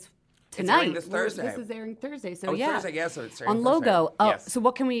airing this tonight. airing this Thursday. This is airing Thursday. So Oh, yeah. Thursday, yeah, so it's airing on Thursday. Logo. Yes. So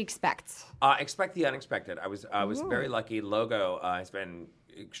what can we expect? Expect the unexpected. I was very lucky. Logo has been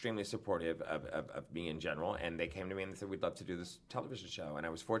extremely supportive of me in general, and they came to me and they said, we'd love to do this television show. And I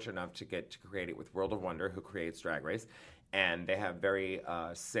was fortunate enough to get to create it with World of Wonder, who creates Drag Race. And they have very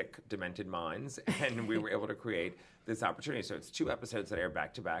sick, demented minds, and we were able to create this opportunity. So it's 2 episodes that air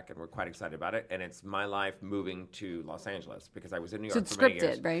back to back, and we're quite excited about it. And it's my life moving to Los Angeles because I was in New York So it's for many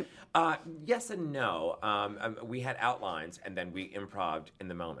years. scripted, right? Yes and no. We had outlines, and then we improv'd in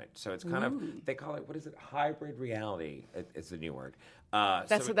the moment. So it's kind of, they call it, what is it? Hybrid reality is the new word.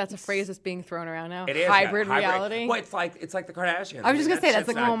 That's a phrase that's being thrown around now. It is hybrid reality. Well, it's like the Kardashians. I was just gonna say, that's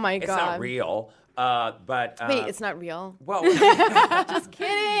shit's like, oh my It's not God. real. But Wait, it's not real. well, Just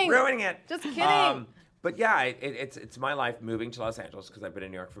kidding. ruining it. Just kidding. But yeah, it's my life moving to Los Angeles because I've been in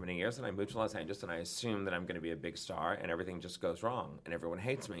New York for many years, and I moved to Los Angeles, and I assume that I'm going to be a big star, and everything just goes wrong, and everyone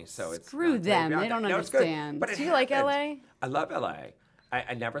hates me. So it's Screw not them. very They don't No, it's good. understand. But it Do you like happens. LA? I love LA.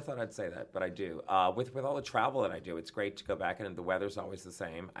 I never thought I'd say that, but I do. With all the travel that I do, it's great to go back, and the weather's always the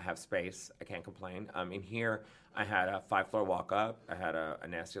same. I have space. I can't complain. In here, I had a 5-floor walk-up. I had a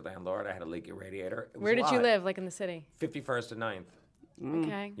nasty landlord. I had a leaky radiator. It was Where a did you lot. live, like in the city? 51st and 9th.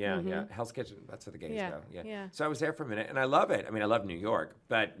 Okay. Yeah. Hell's Kitchen. That's where the gays Yeah, go. yeah. So I was there for a minute, and I love it. I mean, I love New York,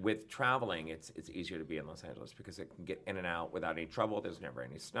 but with traveling, it's easier to be in Los Angeles because it can get in and out without any trouble. There's never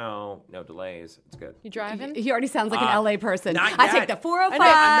any snow, no delays. It's good. You driving? He already sounds like an LA person. not I yet. take the 405. I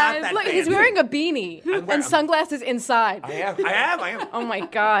know, I'm not that Look, he's fancy. wearing a beanie and sunglasses inside. I am. Oh my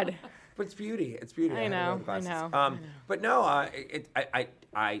God. But it's beauty. It's beauty. I have know, the glasses. I know. But no,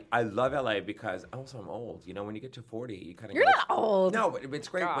 I love LA because also I'm old. You know, when you get to 40, you kind of You're not old. No, but it's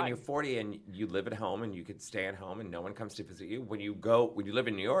great God. when you're 40 and you live at home and you could stay at home and no one comes to visit you. When you live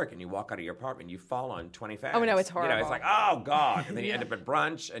in New York and you walk out of your apartment, you fall on 20 fags. Oh, no, it's You know, horrible. it's like, oh God, and then you end up at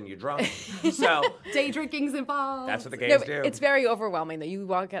brunch and you're drunk. So Day drinking's involved. that's what the No, gays but do. it's very overwhelming that you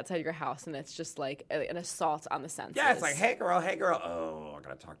walk outside your house and it's just like an assault on the senses. Yeah, it's like, hey girl. Oh, I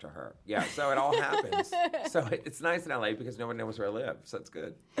gotta talk to her. Yeah, so it all happens. So it's nice in LA because no one knows where I live, so it's good.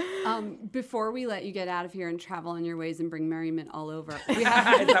 Before we let you get out of here and travel on your ways and bring merriment all over, we Is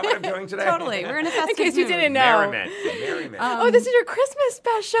have that what I'm doing today? totally. We're in a festive in case you mood. didn't know. Merriment. Oh, this is your Christmas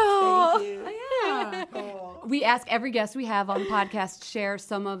special. Yeah. We ask every guest we have on the podcast to share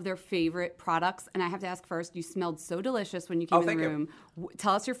some of their favorite products, and I have to ask first. You smelled so delicious when you came in the thank you. room.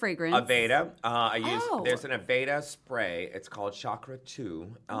 Tell us your fragrance. Aveda. I use. Oh. There's an Aveda spray. It's called Chakra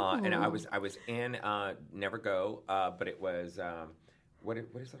 2, and I was in Never Go, but it was what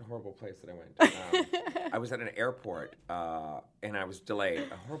is that horrible place that I went? I was at an airport and I was delayed.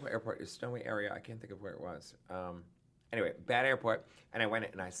 A horrible airport, a snowy area. I can't think of where it was. Anyway, bad airport, and I went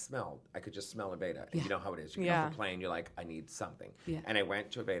and I smelled. I could just smell Aveda. And you know how it is. You get off the plane, you're like, I need something. Yeah. And I went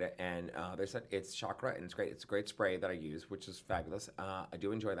to Aveda, and they said it's Chakra, and it's great. It's a great spray that I use, which is fabulous. I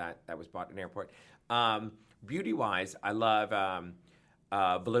do enjoy that. That was bought in an airport. Beauty-wise, I love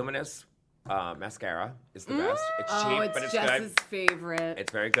Voluminous mascara is the best. It's cheap, but it's good. Jess's favorite.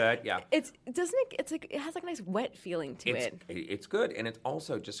 It's very good. Yeah. It's like it has like a nice wet feeling to it. It's good, and it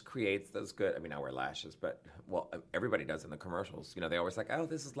also just creates those good. I mean, I wear lashes, but everybody does in the commercials. You know, they always like, oh,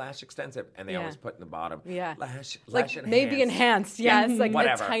 this is lash extensive, and they always put in the bottom, lash Like maybe enhanced. Yes, like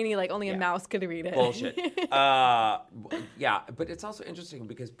whatever. a tiny, like only a mouse could read it. Bullshit. Yeah, but it's also interesting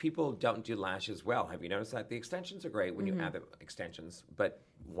because people don't do lashes well. Have you noticed that? The extensions are great when you add the extensions, but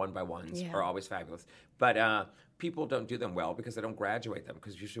one by ones are always fabulous. But people don't do them well because they don't graduate them.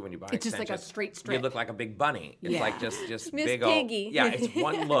 Because usually when you buy It's just extensions, like a straight strip. you look like a big bunny. It's like just Miss big Piggy. old. Yeah, it's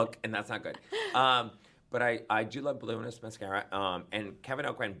one look, and that's not good. But I do love Voluminous mascara, and Kevin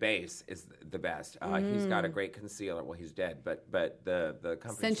Aucoin Base is the best. He's got a great concealer. Well, he's dead, but the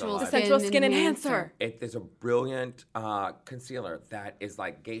company's still alive. Sensual Skin Enhancer. There's a brilliant concealer that is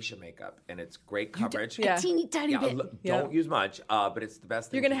like geisha makeup, and it's great coverage. Yeah. A teeny tiny bit. Don't use much, but it's the best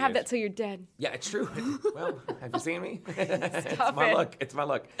thing You're gonna to have use. that till you're dead. Yeah, it's true. Well, have you seen me? It's Stop my it. look. It's my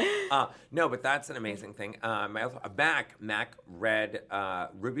look. No, but that's an amazing thing. MAC Red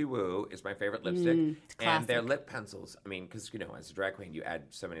Ruby Woo is my favorite lipstick. And their lip pencils, I mean, because, you know, as a drag queen, you add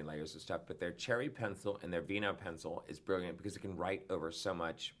so many layers of stuff, but their cherry pencil and their Vino pencil is brilliant because it can write over so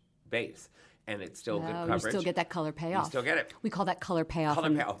much base. And it's still good coverage. You still get that color payoff. You still get it. We call that color payoff. Color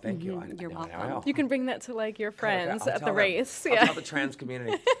payoff. Thank you. You're I welcome. know. You can bring that to like your friends I'll at tell the them. race. I'll Yeah. tell the trans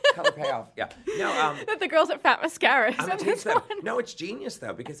community. Color payoff. Yeah. No, That the girls at Fat Mascara. I'm gonna teach them. No, it's genius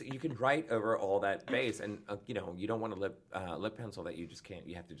though because you can write over all that base, and you know you don't want a lip pencil that you just can't.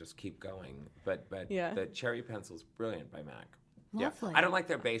 You have to just keep going. But the cherry pencil is brilliant by MAC. Lovely. Yeah. I don't like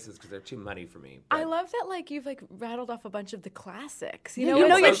their bases because they're too muddy for me. I but- love that like you've like rattled off a bunch of the classics. You You know,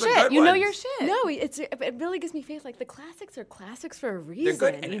 know your those are good shit. You know ones. your shit. No, it really gives me faith. Like the classics are classics for a reason.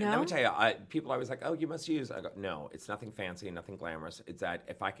 They're good. And you know. let me tell you, people are always like, "Oh, you must use." I go, "No, it's nothing fancy, nothing glamorous. It's that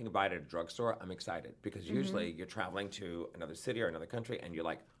if I can buy it at a drugstore, I'm excited because usually you're traveling to another city or another country, and you're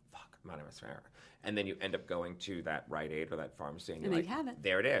like, "Fuck, I'm out of mascara," and then you end up going to that Rite Aid or that pharmacy, and you're they like, have it.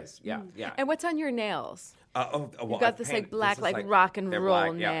 "There it is." Yeah, yeah. And what's on your nails? Well, You got I've this, painted- like, black, is like, rock and they're roll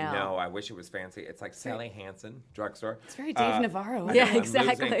black. Yeah, nail. no, I wish it was fancy. It's like Sally Hansen drugstore. It's very Dave Navarro. I Yeah, know,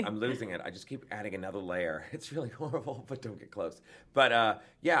 exactly. I'm losing it. I just keep adding another layer. It's really horrible, but don't get close. But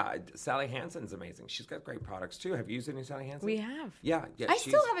yeah, Sally Hansen's amazing. She's got great products too. Have you used any Sally Hansen? We have. Yeah, yeah. I she's-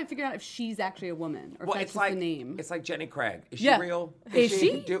 still haven't figured out if she's actually a woman or Well, if that's it's just like the name. It's like Jenny Craig. Is she Yeah. real? Is she?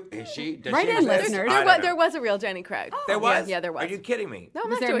 Is she? Does Right she in, exist? listeners. I don't know. There was a real Jenny Craig. There was? Yeah, there was. Are you kidding me? No, I'm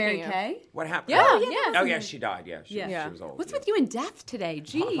Was not there joking Mary you. Kay? What happened? Yeah, Oh, yeah. Oh, yeah, she died. Yeah, she was old. What's yeah. with you and death today?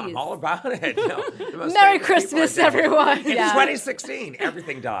 Jeez. I'm all about it. You know, the most Merry famous Christmas, people are dead. everyone. In 2016,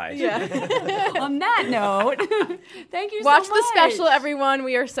 everything died. On that note, thank you Watch so much. the special, everyone.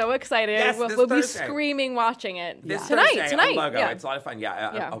 We are so excited. Yes, we'll this we'll be Thursday. screaming watching it. This Tonight. Thursday on Logo. Yeah. It's a lot of fun.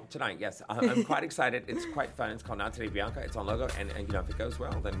 Yeah. Yeah. Tonight, yes. I'm quite excited. It's quite fun. It's called Not Today Bianca. It's on Logo. And you know, if it goes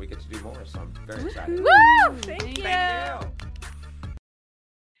well, then we get to do more. So I'm very excited. Woo! Thank you. Thank you.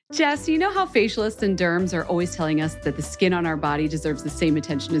 Jess, you know how facialists and derms are always telling us that the skin on our body deserves the same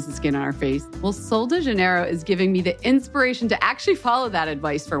attention as the skin on our face? Well, Sol de Janeiro is giving me the inspiration to actually follow that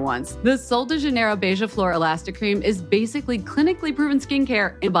advice for once. The Sol de Janeiro Beija Flor Elastic Cream is basically clinically proven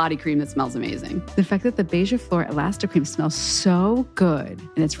skincare and body cream that smells amazing. The fact that the Beija Flor Elastic Cream smells so good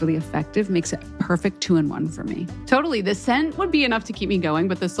and it's really effective makes it perfect 2-in-1 for me. Totally. The scent would be enough to keep me going,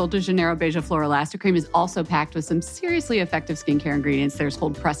 but the Sol de Janeiro Beija Flor Elastic Cream is also packed with some seriously effective skincare ingredients. There's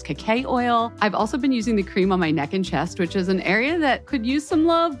cold pressed cacao oil. I've also been using the cream on my neck and chest, which is an area that could use some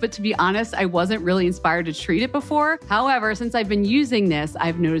love, but to be honest, I wasn't really inspired to treat it before. However, since I've been using this,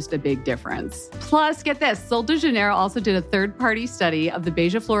 I've noticed a big difference. Plus, get this, Sol de Janeiro also did a third-party study of the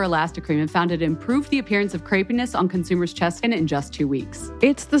Beija Flor Elastic Cream and found it improved the appearance of crepiness on consumers' chest skin in just 2 weeks.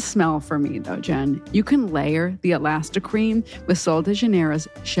 It's the smell for me though, Jen. You can layer the Elastic Cream with Sol de Janeiro's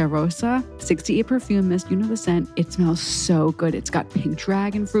Cheirosa 68 perfume mist. You know the scent. It smells so good. It's got pink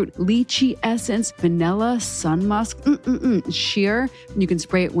dragon fruit, lychee essence, vanilla, sun musk, sheer. You can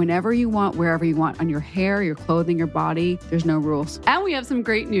spray it whenever you want, wherever you want, on your hair, your clothing, your body. There's no rules. And we have some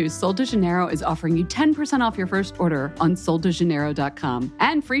great news. Sol de Janeiro is offering you 10% off your first order on soldejaneiro.com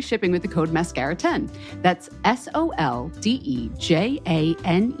and free shipping with the code MASCARA10. That's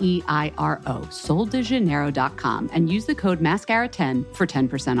SOLDEJANEIRO, soldejaneiro.com, and use the code MASCARA10 for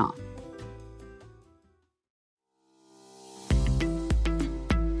 10% off.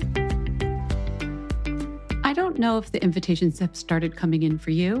 I don't know if the invitations have started coming in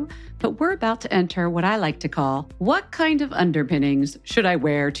for you, but we're about to enter what I like to call what kind of underpinnings should I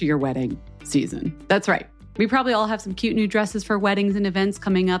wear to your wedding season? That's right. We probably all have some cute new dresses for weddings and events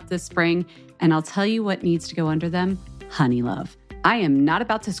coming up this spring, and I'll tell you what needs to go under them: Honey Love. I am not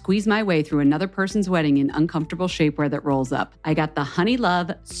about to squeeze my way through another person's wedding in uncomfortable shapewear that rolls up. I got the Honey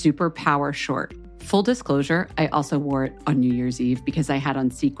Love Super Power Short. Full disclosure, I also wore it on New Year's Eve because I had on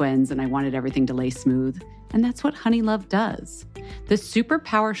sequins and I wanted everything to lay smooth. And that's what Honey Love does. The Super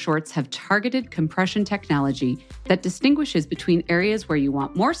Power Shorts have targeted compression technology that distinguishes between areas where you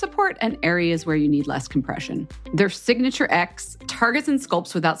want more support and areas where you need less compression. Their Signature X targets and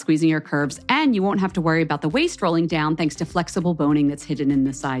sculpts without squeezing your curves, and you won't have to worry about the waist rolling down thanks to flexible boning that's hidden in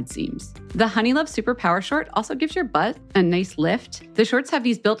the side seams. The Honey Love Super Power Short also gives your butt a nice lift. The shorts have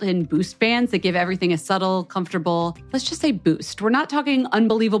these built-in boost bands that give everything a subtle, comfortable, let's just say boost. We're not talking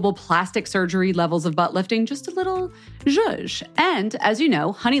unbelievable plastic surgery levels of butt lifting, just a little zhuzh. And as you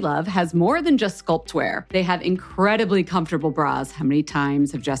know, Honey Love has more than just sculpt wear. They have incredibly comfortable bras. How many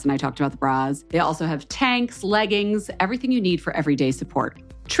times have Jess and I talked about the bras? They also have tanks, leggings, everything you need for everyday support.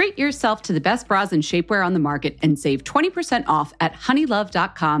 Treat yourself to the best bras and shapewear on the market and save 20% off at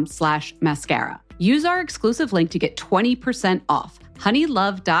honeylove.com/mascara. Use our exclusive link to get 20% off.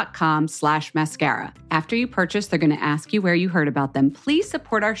 honeylove.com/mascara. After you purchase, they're going to ask you where you heard about them. Please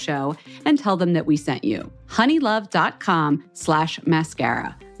support our show and tell them that we sent you.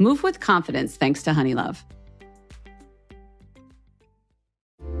 honeylove.com/mascara. Move with confidence thanks to Honey Love.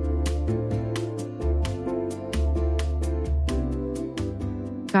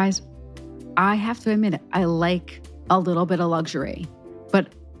 Guys, I have to admit it. I like a little bit of luxury,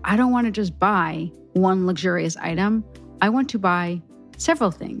 but I don't want to just buy one luxurious item. I want to buy several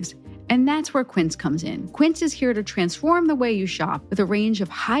things. And that's where Quince comes in. Quince is here to transform the way you shop with a range of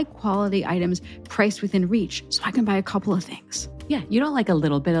high-quality items priced within reach, so I can buy a couple of things. Yeah, you don't like a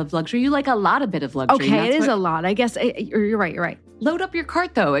little bit of luxury. You like a lot of bit of luxury. Okay, it is a lot. I guess you're right. Load up your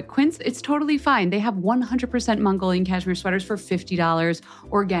cart, though. At Quince, it's totally fine. They have 100% Mongolian cashmere sweaters for $50,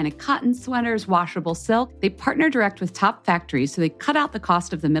 organic cotton sweaters, washable silk. They partner direct with top factories, so they cut out the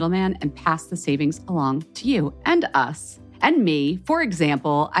cost of the middleman and pass the savings along to you and us. And me, for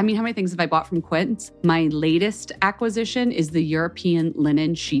example. I mean, how many things have I bought from Quince? My latest acquisition is the European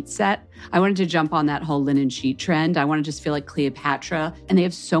linen sheet set. I wanted to jump on that whole linen sheet trend. I want to just feel like Cleopatra. And they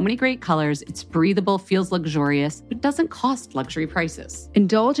have so many great colors. It's breathable, feels luxurious, but doesn't cost luxury prices.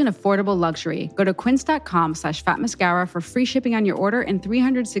 Indulge in affordable luxury. Go to quince.com/fatmascara for free shipping on your order and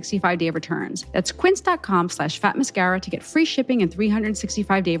 365-day returns. That's quince.com/fatmascara to get free shipping and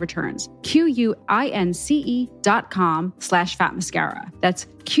 365-day returns. QUINCE.com/fatmascara quince.com/fat mascara. That's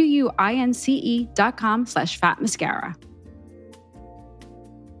QUINCE.com/fat mascara.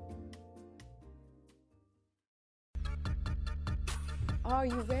 Are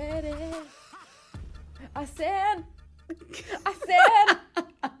you ready? I said.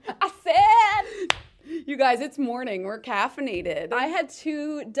 You guys, it's morning. We're caffeinated. I had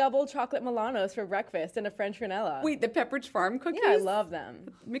 2 double chocolate Milanos for breakfast and a French vanilla. Wait, the Pepperidge Farm cookies? Yeah, I love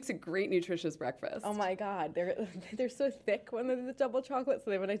them. Makes a great nutritious breakfast. Oh my God, they're so thick when they're the double chocolate, so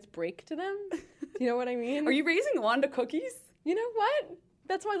they have a nice break to them. Do you know what I mean? Are you raising Wanda cookies? You know what?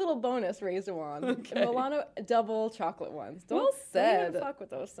 That's my little bonus, raised one. Okay. Milano double chocolate ones. Well Don't said. even fuck with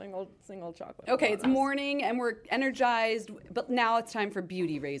those single chocolate. Okay, it's Milanos. morning and we're energized, but now it's time for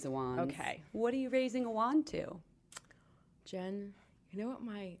beauty raise a wand. Okay. What are you raising a wand to? Jen, you know what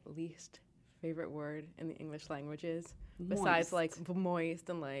my least favorite word in the English language is? Besides like moist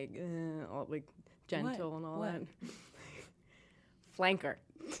and like all, like gentle and all that. Flanker.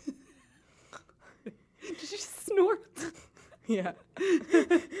 Did you snort? Yeah.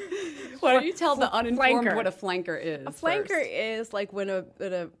 Why don't you tell the uninformed Flanker. what a flanker is? A flanker first? is like when a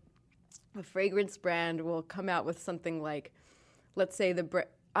fragrance brand will come out with something like, let's say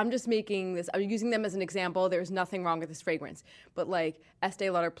I'm just making this, I'm using them as an example. There's nothing wrong with this fragrance. But like Estee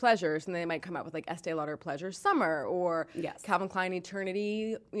Lauder Pleasures, and they might come out with like Estee Lauder Pleasure Summer or Calvin Klein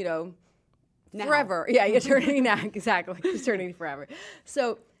Eternity, you know, Now. Forever. Yeah, Eternity Now, exactly. Eternity Forever.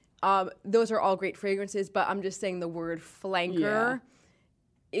 So those are all great fragrances, but I'm just saying the word flanker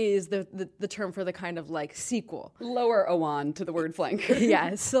is the term for the kind of like sequel. Lower a wand to the word flanker.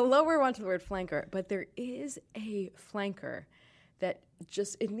 Yes, so lower one to the word flanker. But there is a flanker that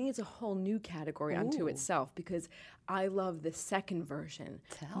it needs a whole new category unto itself because I love the second version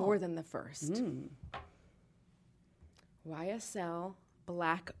more than the first. YSL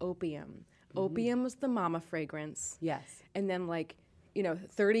Black Opium. Opium was the mama fragrance. Yes. And then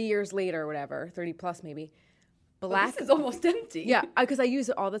 30 years later or whatever, 30 plus maybe, Black This is almost empty. Yeah, because I use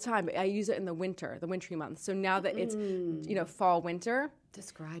it all the time. I use it in the wintry months. So now that it's, fall, winter.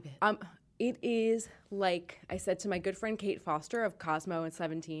 Describe it. It is like I said to my good friend Kate Foster of Cosmo and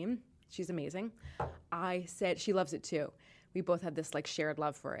 17. She's amazing. I said she loves it too. We both have this like shared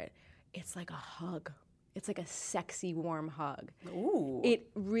love for it. It's like a hug. It's like a sexy, warm hug. Ooh.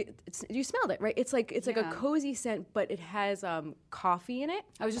 You smelled it, right? It's like a cozy scent, but it has coffee in it.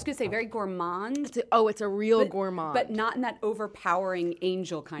 I was just gonna say very gourmand. It's a real gourmand, but not in that overpowering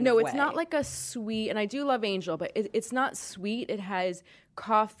angel kind of way. No, it's not like a sweet. And I do love angel, but it's not sweet. It has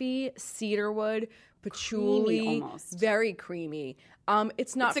coffee, cedarwood, patchouli, creamy almost. Very creamy.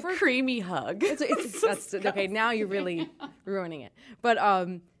 It's not. It's a creamy hug. That's okay. Now you're really ruining it. But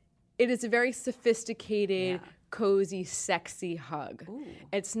it is a very sophisticated, cozy, sexy hug. Ooh.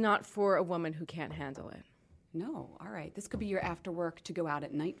 It's not for a woman who can't handle it. No, all right. This could be your after work to go out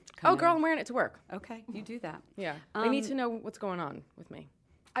at night. Girl, I'm wearing it to work. Okay, you do that. Yeah, they need to know what's going on with me.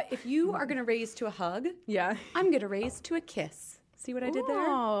 If you are going to raise to a hug, I'm going to raise to a kiss. See what I did there?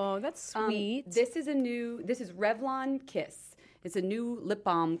 Oh, that's sweet. This is Revlon Kiss. It's a new lip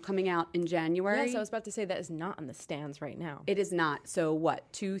balm coming out in January. Yes, I was about to say that is not on the stands right now. It is not. So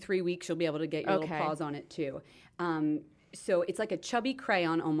 2-3 weeks you'll be able to get your little paws on it too. So it's like a chubby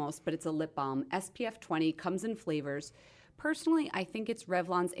crayon almost, but it's a lip balm. SPF 20, comes in flavors. Personally, I think it's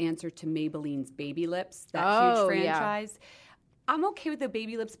Revlon's answer to Maybelline's Baby Lips, that huge franchise. I'm okay with the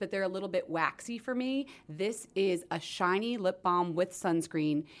Baby Lips, but they're a little bit waxy for me. This is a shiny lip balm with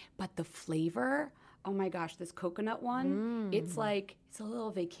sunscreen, but the flavor, oh my gosh, this coconut one, it's a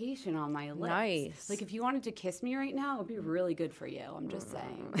little vacation on my lips. Nice. Like if you wanted to kiss me right now, it would be really good for you. I'm just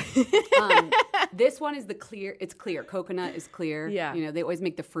saying. This one is it's clear. Coconut is clear. Yeah. You know, they always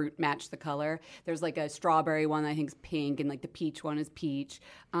make the fruit match the color. There's like a strawberry one that I think is pink, and like the peach one is peach.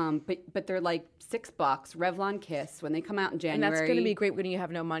 But they're like $6. Revlon Kiss when they come out in January. And that's going to be great when you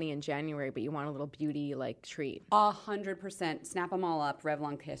have no money in January, but you want a little beauty like treat. 100%. Snap them all up.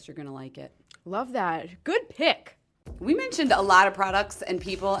 Revlon Kiss. You're going to like it. Love that. Good pick. We mentioned a lot of products and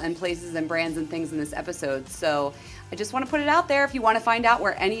people and places and brands and things in this episode, so I just want to put it out there. If you want to find out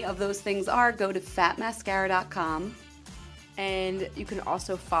where any of those things are, go to fatmascara.com. And you can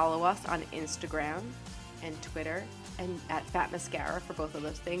also follow us on Instagram and Twitter and at Fat Mascara for both of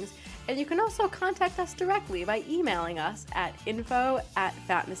those things. And you can also contact us directly by emailing us at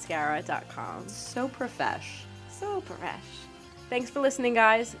info@fatmascara.com. So profesh. So profesh. Thanks for listening,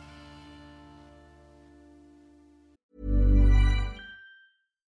 guys.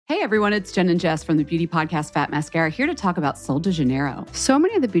 Hey everyone, it's Jen and Jess from the beauty podcast Fat Mascara here to talk about Sol de Janeiro. So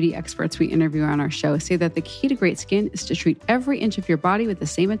many of the beauty experts we interview on our show say that the key to great skin is to treat every inch of your body with the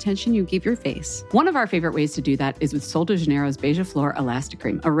same attention you give your face. One of our favorite ways to do that is with Sol de Janeiro's Beija Flor Elastic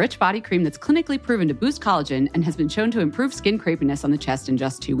Cream, a rich body cream that's clinically proven to boost collagen and has been shown to improve skin crepiness on the chest in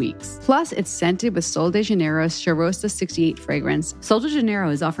just 2 weeks. Plus, it's scented with Sol de Janeiro's Charosta 68 fragrance. Sol de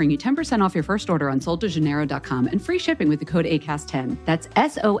Janeiro is offering you 10% off your first order on soldejaneiro.com and free shipping with the code ACAST10. That's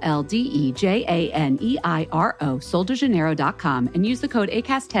SOLDEJANEIRO, soldejaneiro.com, and use the code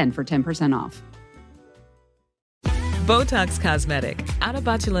ACAST10 for 10% off. Botox Cosmetic, out of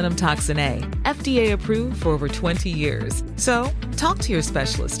botulinum toxin A, FDA approved for over 20 years. So, talk to your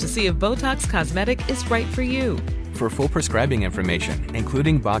specialist to see if Botox Cosmetic is right for you. For full prescribing information,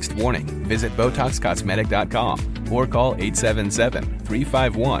 including boxed warning, visit BotoxCosmetic.com or call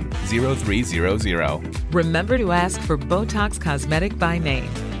 877-351-0300. Remember to ask for Botox Cosmetic by name.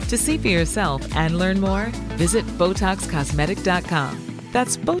 To see for yourself and learn more, visit BotoxCosmetic.com.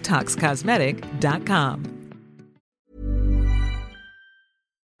 That's BotoxCosmetic.com.